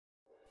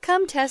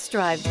Come test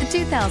drive the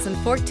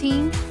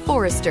 2014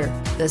 Forester.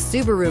 The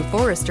Subaru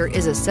Forester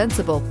is a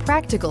sensible,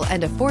 practical,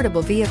 and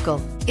affordable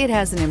vehicle. It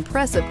has an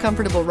impressive,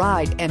 comfortable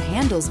ride and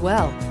handles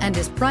well and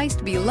is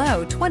priced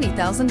below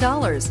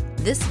 $20,000.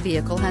 This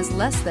vehicle has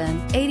less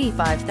than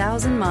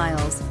 85,000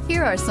 miles.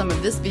 Here are some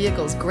of this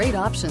vehicle's great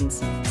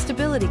options: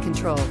 stability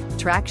control,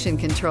 traction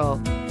control,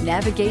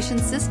 navigation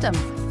system,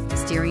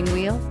 steering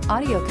wheel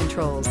audio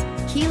controls,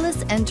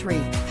 keyless entry,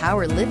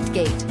 power lift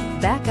gate,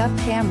 backup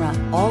camera,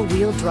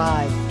 all-wheel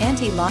drive,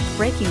 anti-lock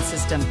braking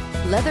system,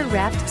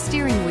 leather-wrapped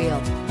steering wheel.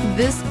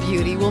 This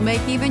beauty will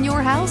make even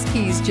your house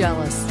keys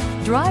jealous.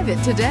 Drive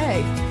it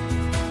today.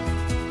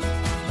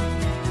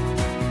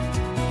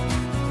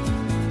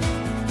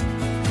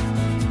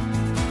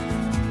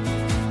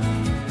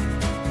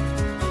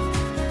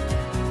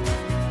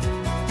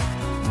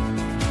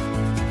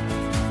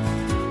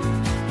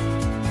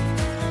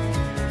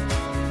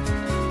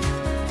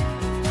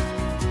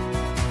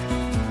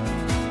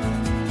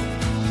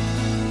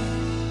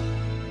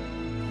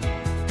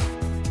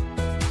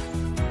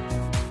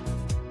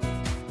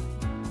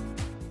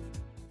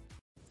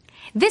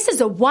 This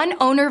is a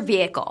one-owner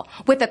vehicle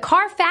with a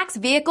Carfax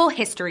Vehicle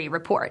History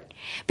Report.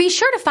 Be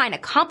sure to find a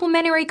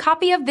complimentary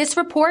copy of this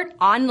report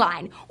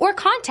online or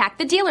contact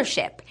the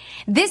dealership.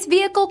 This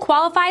vehicle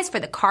qualifies for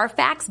the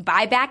Carfax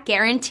Buyback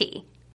Guarantee.